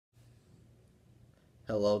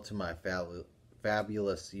Hello to my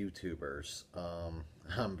fabulous YouTubers.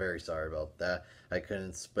 I'm very sorry about that. I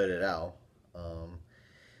couldn't spit it out. Um,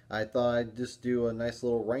 I thought I'd just do a nice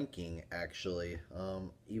little ranking, actually.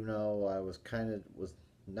 Even though I was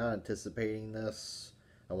not anticipating this,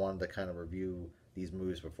 I wanted to kind of review these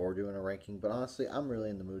movies before doing a ranking. But honestly, I'm really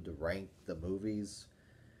in the mood to rank the movies.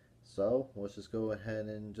 So let's just go ahead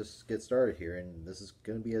and just get started here. And this is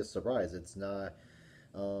going to be a surprise. It's not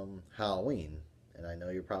Halloween. And I know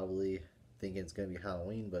you're probably thinking it's going to be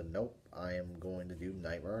Halloween, but nope. I am going to do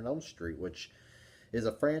Nightmare on Elm Street, which is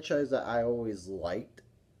a franchise that I always liked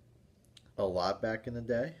a lot back in the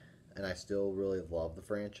day, and I still really love the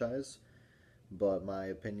franchise. But my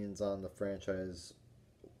opinions on the franchise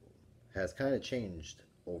has kind of changed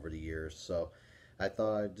over the years, so I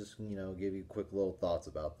thought I'd just give you quick little thoughts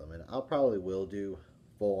about them, and I'll probably will do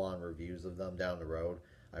full-on reviews of them down the road.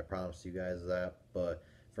 I promise you guys that, but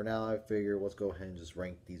for now, I figure let's go ahead and just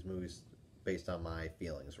rank these movies based on my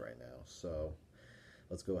feelings right now. So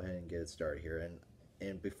let's go ahead and get it started here.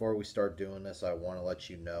 And before we start doing this, I want to let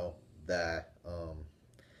you know that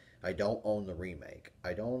I don't own the remake.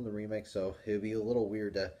 I don't own the remake, so it would be a little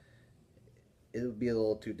weird to. It would be a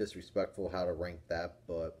little too disrespectful how to rank that,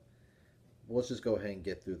 but let's just go ahead and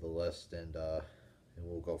get through the list and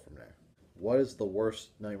we'll go from there. What is the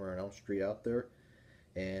worst Nightmare on Elm Street out there?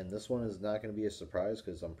 And this one is not going to be a surprise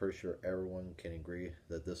because I'm pretty sure everyone can agree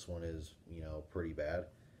that this one is, pretty bad.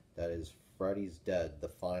 That is Freddy's Dead, The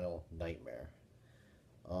Final Nightmare.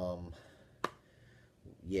 Um,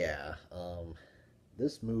 yeah,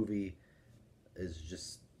 this movie is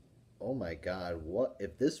just, oh my god, what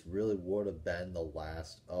if this really would have been the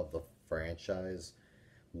last of the franchise?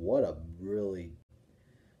 What a really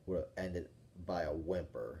would have ended by a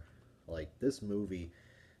whimper. Like, this movie,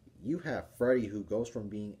 you have Freddy, who goes from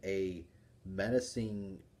being a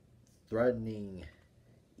menacing, threatening,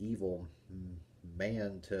 evil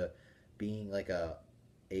man to being like a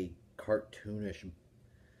cartoonish,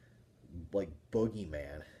 like,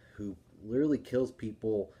 boogeyman who literally kills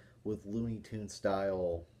people with Looney Tune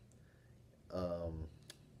style um,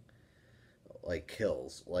 like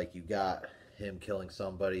kills. Like, you got him killing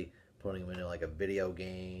somebody, putting him in like a video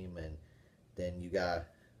game, and then you got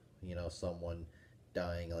someone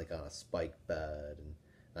dying like on a spike bed. And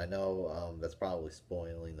I know that's probably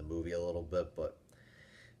spoiling the movie a little bit, but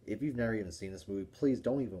if you've never even seen this movie, please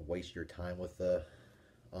don't even waste your time with the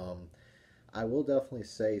um, I will definitely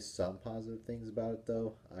say some positive things about it,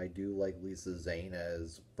 though. I do like Lisa Zane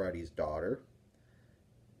as Freddy's daughter,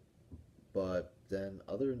 but then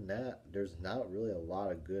other than that, there's not really a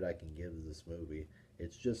lot of good I can give to this movie.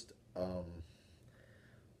 It's just a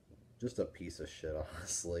piece of shit,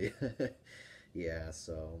 honestly. Yeah,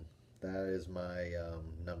 so that is my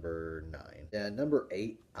number 9. And number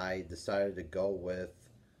 8, I decided to go with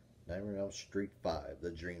Nightmare on Elm Street 5,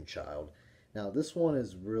 The Dream Child. Now, this one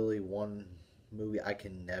is really one movie I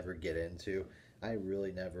can never get into. I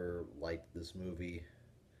really never liked this movie.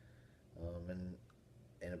 And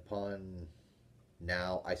upon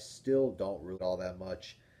now, I still don't really all that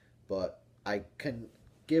much, but I can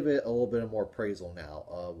give it a little bit of more appraisal now.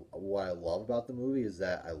 What I love about the movie is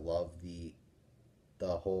that I love the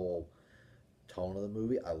whole tone of the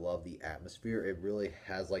movie. I love the atmosphere. It really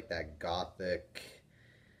has like that gothic,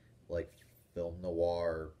 like film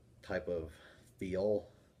noir type of feel.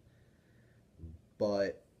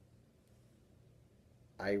 But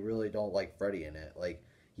I really don't like Freddy in it. Like,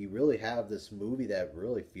 you really have this movie that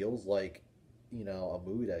really feels like, a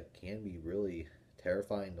movie that can be really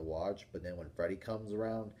terrifying to watch, but then when Freddy comes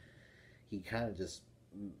around, he kind of just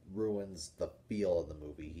ruins the feel of the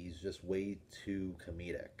movie. He's just way too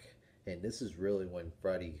comedic. And this is really when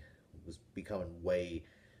Freddy was becoming way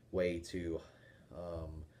too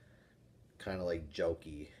kind of like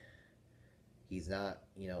jokey. He's not,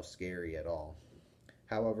 scary at all.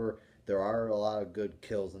 However, there are a lot of good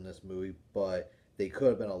kills in this movie, but they could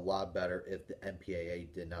have been a lot better if the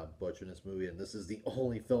MPAA did not butcher this movie. And this is the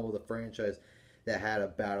only film of the franchise that had a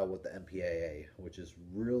battle with the MPAA, which is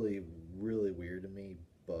really, really weird to me.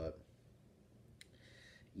 But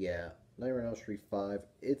yeah, Nightmare on Elm Street 5,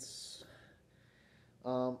 it's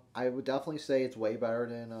I would definitely say it's way better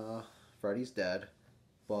than Freddy's Dead,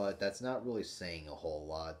 but that's not really saying a whole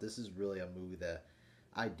lot. This is really a movie that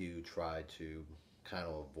I do try to kind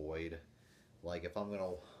of avoid. Like, if I'm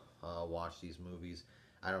gonna watch these movies,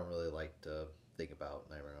 I don't really like to think about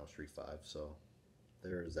Nightmare on Elm Street 5, so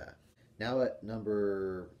there's that. Now at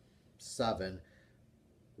number 7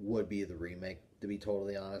 would be the remake, to be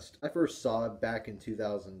totally honest. I first saw it back in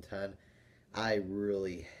 2010. I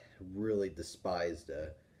really despised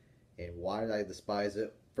it. And why did I despise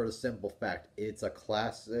it? for the simple fact it's a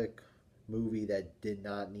classic movie that did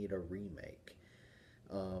not need a remake.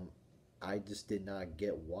 Um, I just did not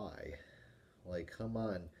get why. Like, come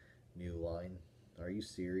on, New Line, are you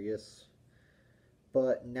serious?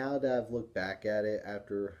 But now that I've looked back at it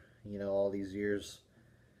after all these years,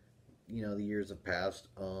 the years have passed.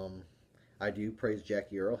 I do praise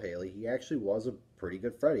Jackie Earl Haley. He actually was a pretty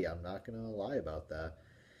good Freddy. I'm not gonna lie about that.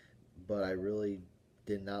 But I really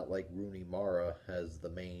did not like Rooney Mara as the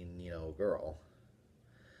main, girl.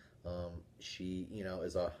 She,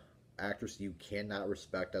 is a actress you cannot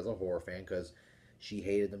respect as a horror fan because she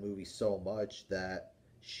hated the movie so much that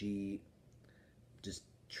she just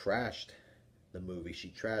trashed the movie. She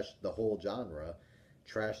trashed the whole genre,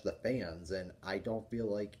 trashed the fans, and I don't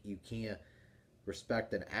feel like you can't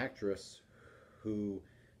respect an actress who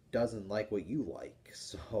doesn't like what you like.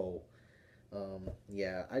 So,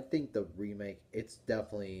 yeah, I think the remake, it's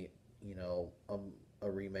definitely, a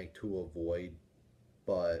remake to avoid.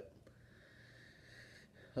 But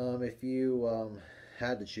if you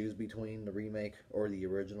had to choose between the remake or the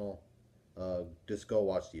original, just go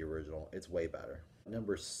watch the original. It's way better.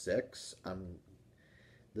 Number six,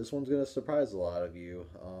 this one's gonna surprise a lot of you.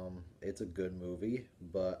 It's a good movie,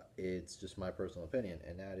 but it's just my personal opinion,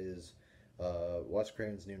 and that is Wes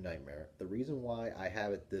Craven's New Nightmare. The reason why I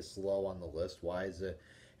have it this low on the list, why is it?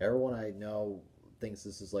 Everyone I know thinks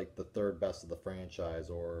this is like the third best of the franchise,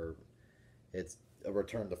 or it's a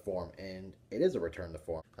return to form, and it is a return to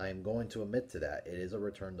form. I am going to admit to that. It is a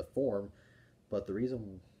return to form, but the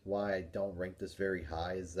reason why I don't rank this very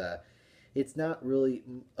high is that it's not really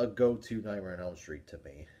a go-to Nightmare on Elm Street to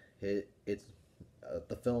me. It's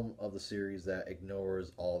the film of the series that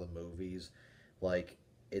ignores all the movies. Like,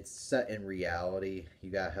 it's set in reality.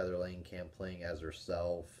 You got Heather Langenkamp playing as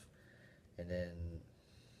herself, and then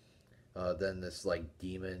this like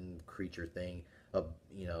demon creature thing,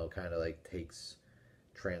 kind of like takes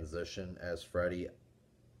transition as Freddy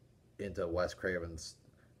into Wes Craven's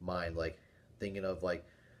mind, like thinking of like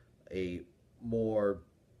a more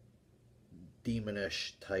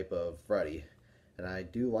demonish type of Freddy, and I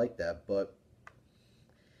do like that. But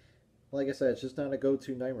like I said, it's just not a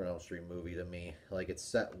go-to Nightmare on Elm Street movie to me. Like, it's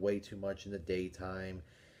set way too much in the daytime.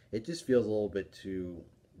 It just feels a little bit too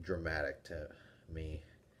dramatic to me.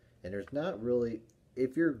 And there's not really,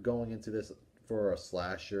 if you're going into this for a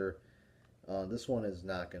slasher, this one is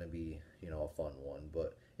not going to be, a fun one.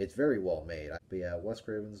 But it's very well made. But yeah, Wes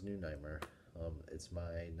Craven's New Nightmare. It's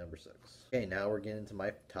my number 6. Okay, now we're getting to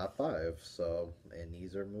my top 5. So, and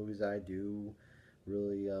these are movies I do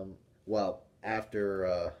really,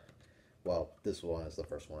 this one is the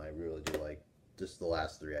first one I really do like. Just the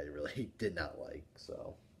last 3 I really did not like.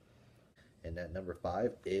 So, and at number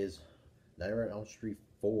 5 is Nightmare on Elm Street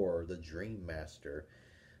 4, The Dream Master.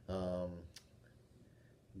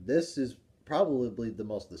 This is probably the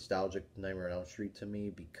most nostalgic Nightmare on Elm Street to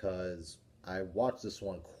me because I watched this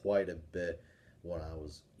one quite a bit when I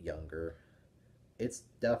was younger. It's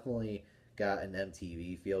definitely got an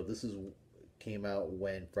MTV feel. This came out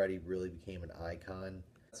when Freddy really became an icon.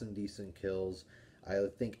 Some decent kills. I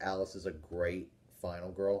think Alice is a great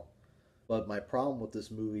final girl. But my problem with this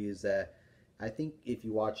movie is that I think if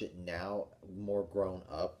you watch it now, more grown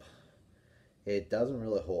up, it doesn't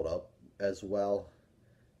really hold up as well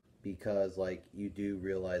because like you do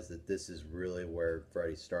realize that this is really where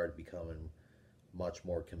Freddy started becoming much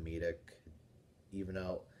more comedic. Even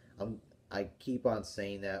though I keep on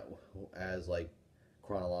saying that as like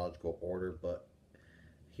chronological order, but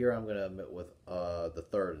here I'm gonna admit with the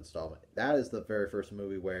third installment. That is the very first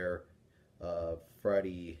movie where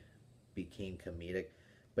Freddy became comedic,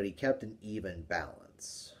 but he kept an even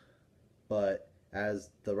balance. But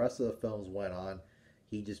as the rest of the films went on,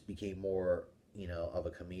 he just became more, of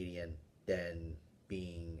a comedian than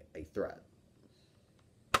being a threat.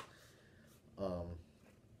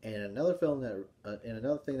 And another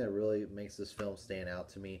thing that really makes this film stand out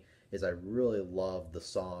to me is I really love the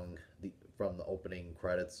song from the opening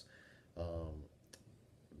credits,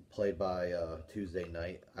 played by Tuesday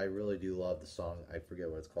Night. I really do love the song. I forget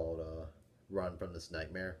what it's called. Run from This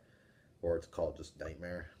Nightmare, or it's called just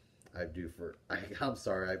Nightmare. I'm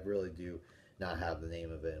sorry, I really do not have the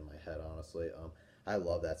name of it in my head, honestly. I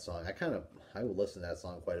love that song. I would listen to that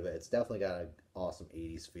song quite a bit. It's definitely got an awesome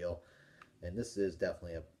 80s feel. And this is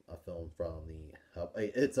definitely a film from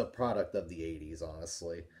it's a product of the 80s,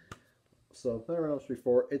 honestly. So, Nightmare on Elm Street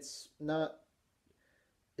 4, it's not,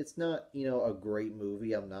 a great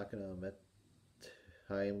movie. I'm not going to admit,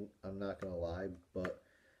 I'm not going to lie, but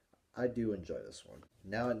I do enjoy this one.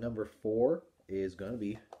 Now at number 4 is going to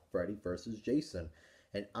be Freddy vs. Jason.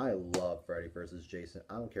 And I love Freddy vs. Jason.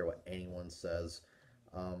 I don't care what anyone says.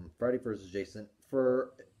 Freddy vs. Jason,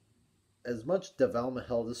 for as much development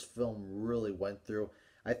hell this film really went through,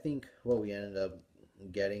 I think what we ended up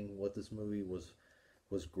getting with this movie was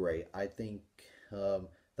great. I think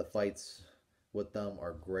the fights with them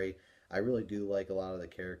are great. I really do like a lot of the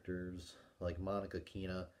characters, like Monica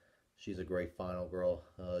Keena. She's a great final girl.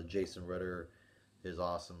 Jason Ritter is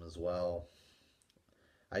awesome as well.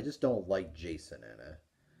 I just don't like Jason in it.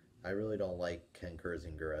 I really don't like Ken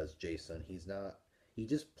Kersinger as Jason. He's not. He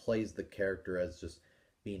just plays the character as just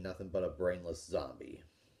being nothing but a brainless zombie.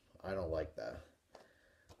 I don't like that.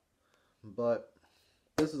 But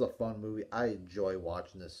this is a fun movie. I enjoy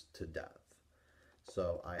watching this to death.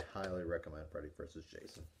 So I highly recommend Freddy vs.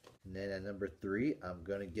 Jason. And then at number 3, I'm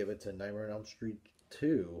going to give it to Nightmare on Elm Street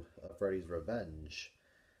 2, Freddy's Revenge.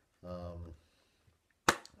 Um,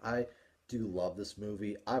 I do love this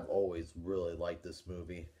movie. I've always really liked this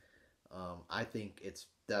movie. I think it's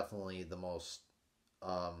definitely the most,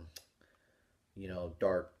 um,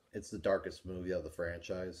 dark. It's the darkest movie of the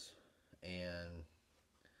franchise. And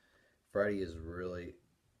Freddy is really,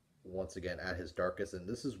 once again, at his darkest. And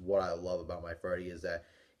this is what I love about my Freddy is that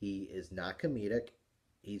he is not comedic.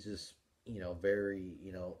 He's just, very,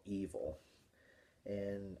 evil.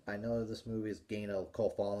 And I know this movie has gained a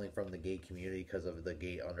cult following from the gay community because of the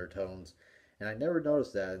gay undertones. And I never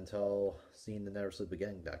noticed that until seeing the Never Sleep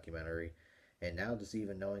Again documentary. And now just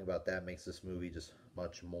even knowing about that makes this movie just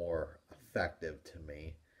much more effective to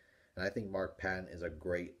me. And I think Mark Patton is a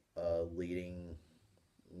great leading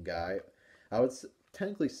guy. I would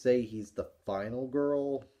technically say he's the final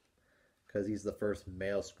girl because he's the first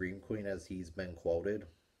male scream queen as he's been quoted.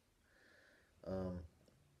 Um,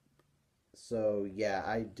 so yeah,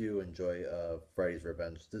 I do enjoy Freddy's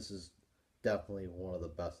Revenge. This is definitely one of the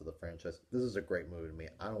best of the franchise. This is a great movie to me.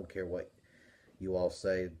 I don't care what you all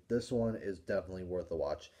say. This one is definitely worth a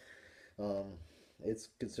watch. Um, it's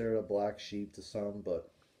considered a black sheep to some,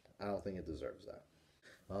 but I don't think it deserves that.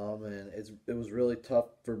 And it was really tough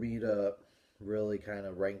for me to really kind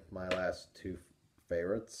of rank my last two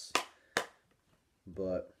favorites,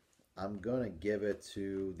 but I'm gonna give it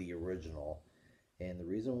to the original. And the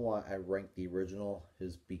reason why I rank the original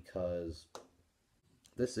is because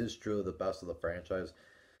this is truly the best of the franchise.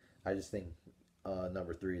 I just think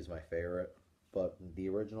number 3 is my favorite. But the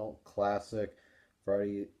original classic,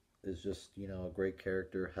 Freddy is just, a great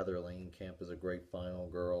character. Heather Langenkamp is a great final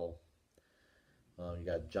girl. You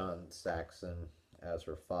got John Saxon as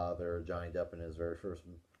her father, Johnny Depp in his very first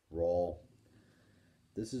role.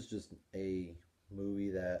 This is just a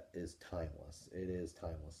movie that is timeless. It is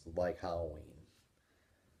timeless, like Halloween.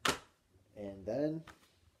 And then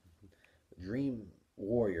Dream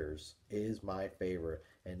Warriors is my favorite.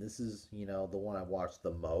 And this is, the one I watched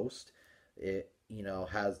the most. It,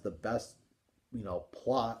 has the best,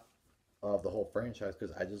 plot of the whole franchise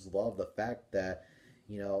because I just love the fact that,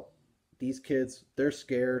 these kids, they're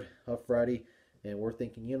scared of Freddy and we're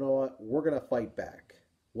thinking, you know what, we're going to fight back.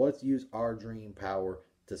 Let's use our dream power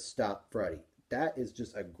to stop Freddy. That is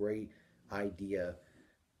just a great idea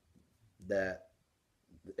that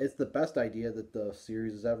it's the best idea that the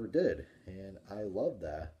series has ever did. And I love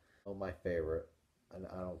that. Oh, my favorite. And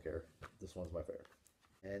I don't care. This one's my favorite.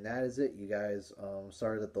 And that is it, you guys.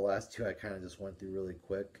 Sorry that the last two I kind of just went through really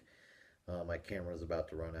quick. My camera's about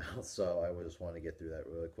to run out, so I just want to get through that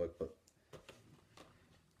really quick. But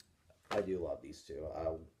I do love these two.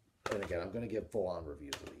 And again, I'm going to give full-on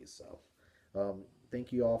reviews of these. So,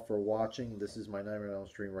 thank you all for watching. This is my Nightmare on Elm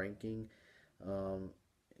Street ranking.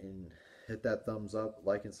 And hit that thumbs up,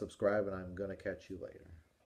 like, and subscribe, and I'm going to catch you later.